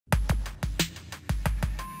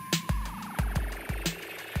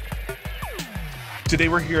Today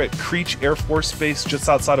we're here at Creech Air Force Base just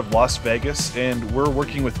outside of Las Vegas, and we're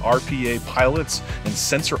working with RPA pilots and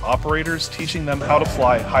sensor operators, teaching them how to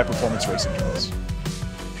fly high-performance racing drones.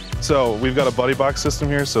 So we've got a buddy box system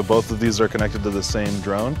here, so both of these are connected to the same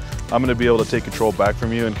drone. I'm going to be able to take control back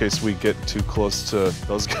from you in case we get too close to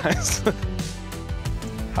those guys.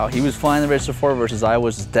 How he was flying the Racer4 versus I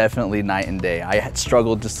was definitely night and day. I had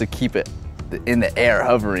struggled just to keep it in the air,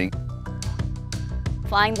 hovering.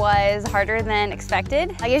 Flying was harder than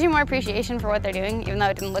expected. It gives you more appreciation for what they're doing, even though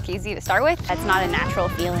it didn't look easy to start with. It's not a natural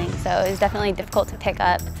feeling, so it was definitely difficult to pick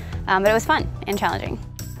up, but it was fun and challenging.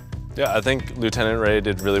 Yeah, I think Lieutenant Ray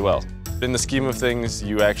did really well. In the scheme of things,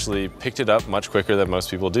 you actually picked it up much quicker than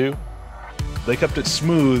most people do. They kept it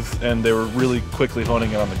smooth, and they were really quickly honing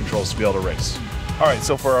in on the controls to be able to race. All right,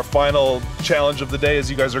 so for our final challenge of the day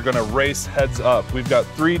is you guys are gonna race heads up. We've got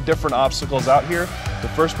 3 different obstacles out here. The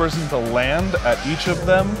first person to land at each of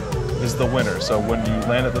them is the winner. So when you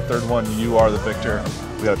land at the 3rd one, you are the victor.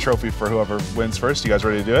 We got a trophy for whoever wins first. You guys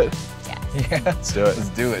ready to do it? Yeah. Let's do it. Let's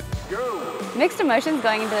do it. Mixed emotions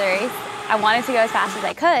going into the race. I wanted to go as fast as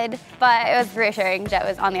I could, but it was reassuring Jet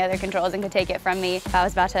was on the other controls and could take it from me if I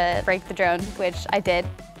was about to break the drone, which I did.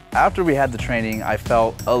 After we had the training, I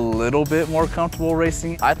felt a little bit more comfortable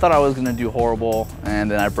racing. I thought I was gonna do horrible,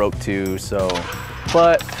 and then I broke 2,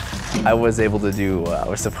 but I was able to do what I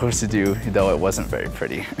was supposed to do, though it wasn't very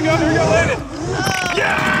pretty. Here we go, land it!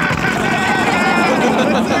 Yeah!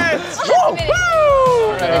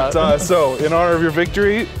 All right, so in honor of your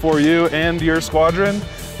victory, for you and your squadron,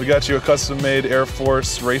 we got you a custom-made Air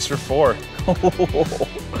Force Racer4.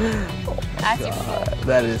 That's super cool.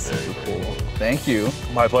 That is super cool. Thank you.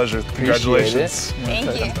 My pleasure. Congratulations.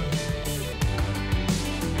 Thank you.